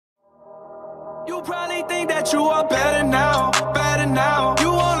You probably think that you are better now, better now. You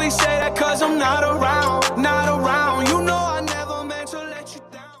only say that cause I'm not around, not around. You know I never meant to let you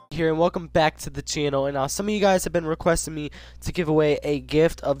down. Here and welcome back to the channel. And now some of you guys have been requesting me to give away a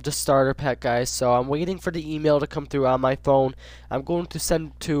gift of the starter pack, guys. So I'm waiting for the email to come through on my phone. I'm going to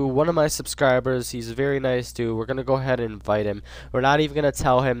send to one of my subscribers. He's a very nice dude. We're gonna go ahead and invite him. We're not even gonna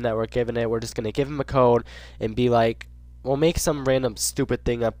tell him that we're giving it. We're just gonna give him a code and be like, we'll make some random stupid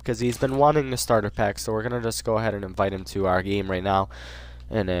thing up because he's been wanting the starter pack. So we're gonna just go ahead and invite him to our game right now.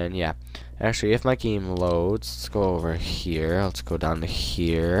 And then yeah, actually if my game loads, let's go over here. Let's go down to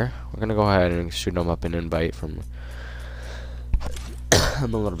here. We're gonna go ahead and shoot him up an invite from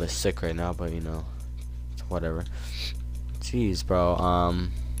I'm a little bit sick right now, but you know, whatever. Jeez, bro.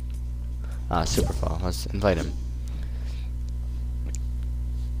 Superfall. Let's invite him.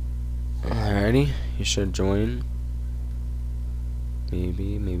 Alrighty, you should join.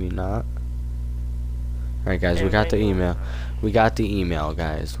 Maybe, maybe not. Alright guys, we got the email. We got the email,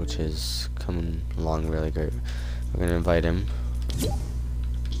 guys, which is coming along really great. We're gonna invite him.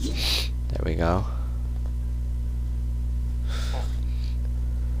 There we go.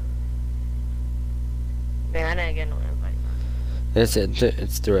 Man, I didn't get no invite.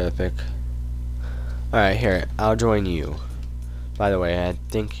 It's terrific. Alright, here, I'll join you. By the way, I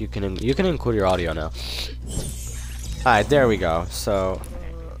think you can include your audio now. Alright, there we go. So,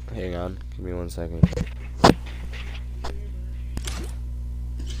 hang on, give me 1 second.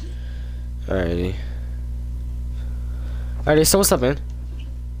 Alrighty. Alrighty, so what's up, man?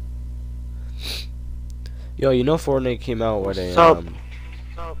 Yo, you know Fortnite came out with a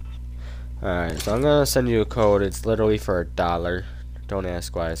Alright, so I'm gonna send you a code. It's literally for $1. Don't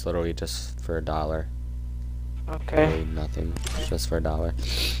ask why. It's literally just for $1. Okay. Really nothing. It's just for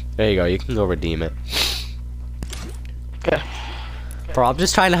 $1. There you go. You can go redeem it. Okay. Bro, I'm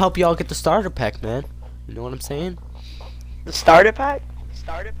just trying to help y'all get the starter pack, man. You know what I'm saying? The starter pack?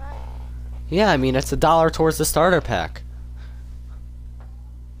 Starter pack? Yeah, I mean it's $1 towards the starter pack.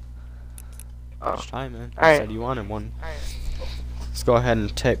 Oh. Just try, man. All right. You said you wanted one. Alright. Let's go ahead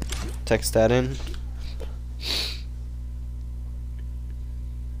and text that in.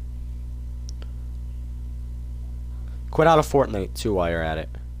 Quit out of Fortnite too while you're at it.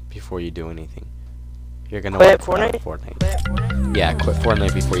 Before you do anything, you're gonna Quit quit out of Fortnite. Yeah, quit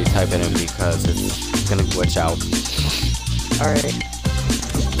Fortnite before you type it in because it's gonna glitch out. Alright.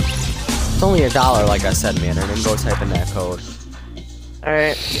 It's only $1, like I said, man. And then go type in that code.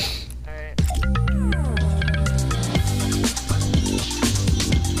 Alright.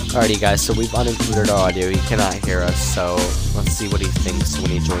 Alrighty, guys. So we've unincluded our audio. He cannot hear us. So let's see what he thinks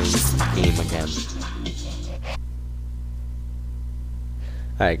when he joins the game again.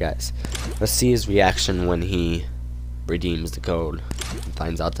 Alright, guys. Let's see his reaction when he redeems the code and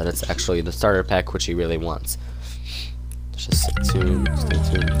finds out that it's actually the starter pack, which he really wants. Just stay tuned. Stay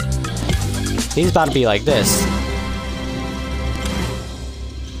tuned. He's about to be like this.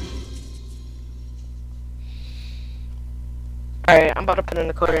 Alright, I'm about to put in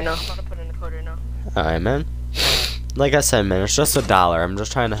the code right now. Alright, man. Like I said, man, it's just $1. I'm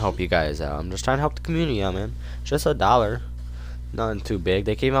just trying to help you guys out. I'm just trying to help the community out, man. It's just $1. Nothing too big.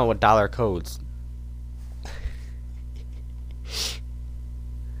 They came out with dollar codes.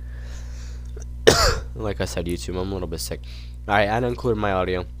 Like I said, YouTube, I'm a little bit sick. Alright, I didn't include my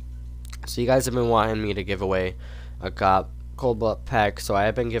audio. So you guys have been wanting me to give away a Cold Blood pack, so I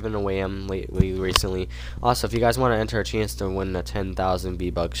have been giving away them recently. Also, if you guys want to enter a chance to win the 10,000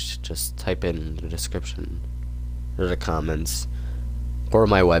 V-Bucks, just type in the description or the comments or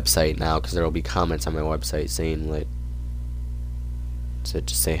my website now, because there will be comments on my website saying like, so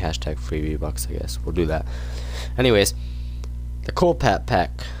just say hashtag free V-Bucks. I guess we'll do that. Anyways, the Cold Pat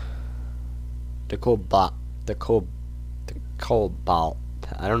pack, the Cold Bot.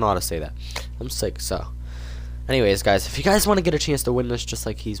 I don't know how to say that. I'm sick, so. Anyways, guys, if you guys want to get a chance to win this, just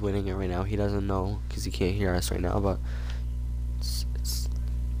like he's winning it right now, he doesn't know because he can't hear us right now, but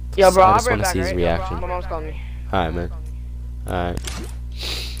Yo, bro, I I'll just bring want to back, see his right? reaction. My mom's calling me. Alright, man. Alright.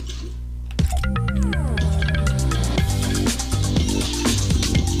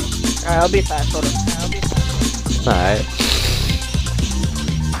 Alright, I'll be fast. Hold on. Alright.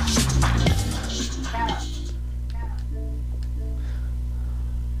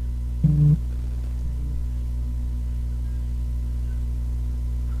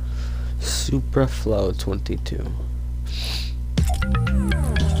 Superflow 22.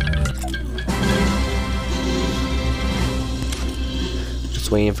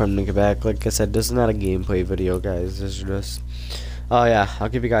 Just waiting for him to get back. Like I said, this is not a gameplay video, guys. This is just... Oh yeah, I'll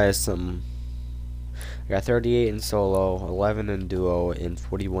give you guys some... I got 38 in solo, 11 in duo, and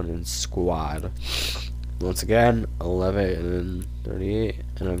 41 in squad. Once again, 11 and 38,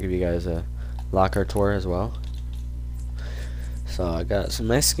 and I'll give you guys a locker tour as well. So I got some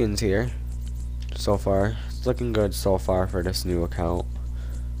nice skins here so far. It's looking good so far for this new account.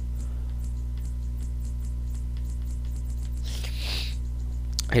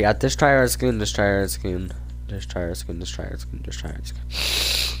 I got this tryhard skin, this tryhard skin, this tryhard skin, this tryhard skin, this tryhard skin.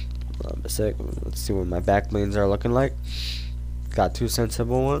 Let's see what my back blanes are looking like. Got 2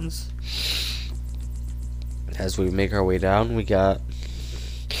 sensible ones. As we make our way down, we got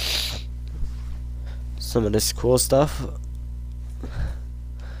some of this cool stuff.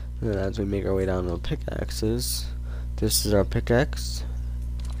 And as we make our way down to pickaxes, this is our pickaxe.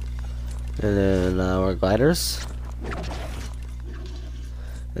 And then our gliders.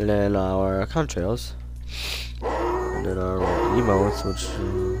 And then our contrails. And then our emotes, which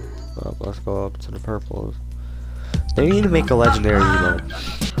let's go up to the purples. They need to make a legendary emote.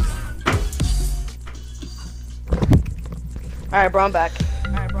 Alright, bro, I'm back.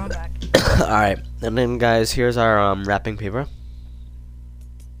 Alright, and then guys, here's our wrapping paper.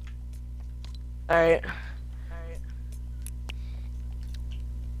 Alright.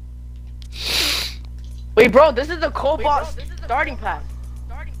 Wait, bro, this is the Cobalt starting pack.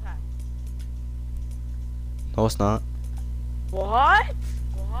 No, it's not. What?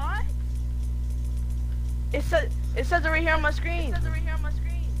 It says it right here on my screen.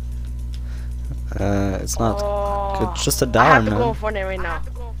 It's not. Oh, It's just a I dollar, have to go man. on Fortnite right now.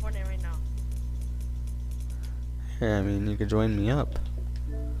 Here, I mean, you could join me up.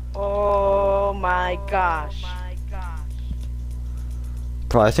 Oh my gosh.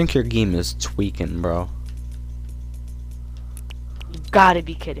 Bro, I think your game is tweaking, bro. You gotta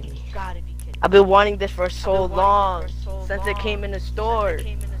be kidding me. I've been wanting this for so long. Since it came in the store.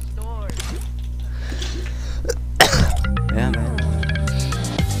 Yeah, man.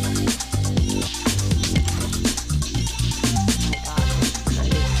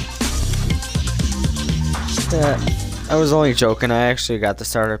 Yeah, I was only joking. I actually got the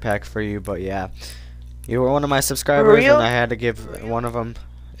starter pack for you, but yeah. You were one of my subscribers, real? and I had to give one of them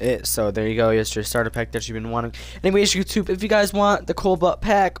it. So there you go. It's your starter pack that you've been wanting. Anyways, YouTube, if you guys want the Cobalt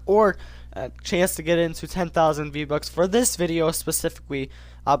pack or a chance to get into 10,000 V-Bucks for this video specifically,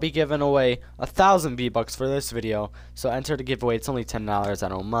 I'll be giving away 1,000 V-Bucks for this video. So enter the giveaway. It's only $10. I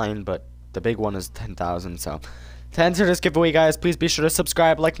don't mind, but the big one is 10,000. So to enter this giveaway, guys, please be sure to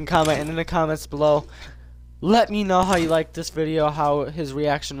subscribe, like, and comment. And in the comments below, let me know how you liked this video, how his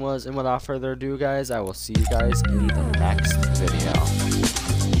reaction was. And without further ado, guys, I will see you guys in the next video.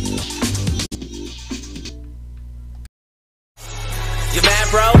 You mad,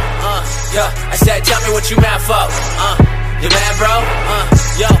 bro? Yo, I said, tell me what you mad for. You mad, bro?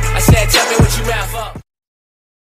 Yo, I said, tell me what you mad for.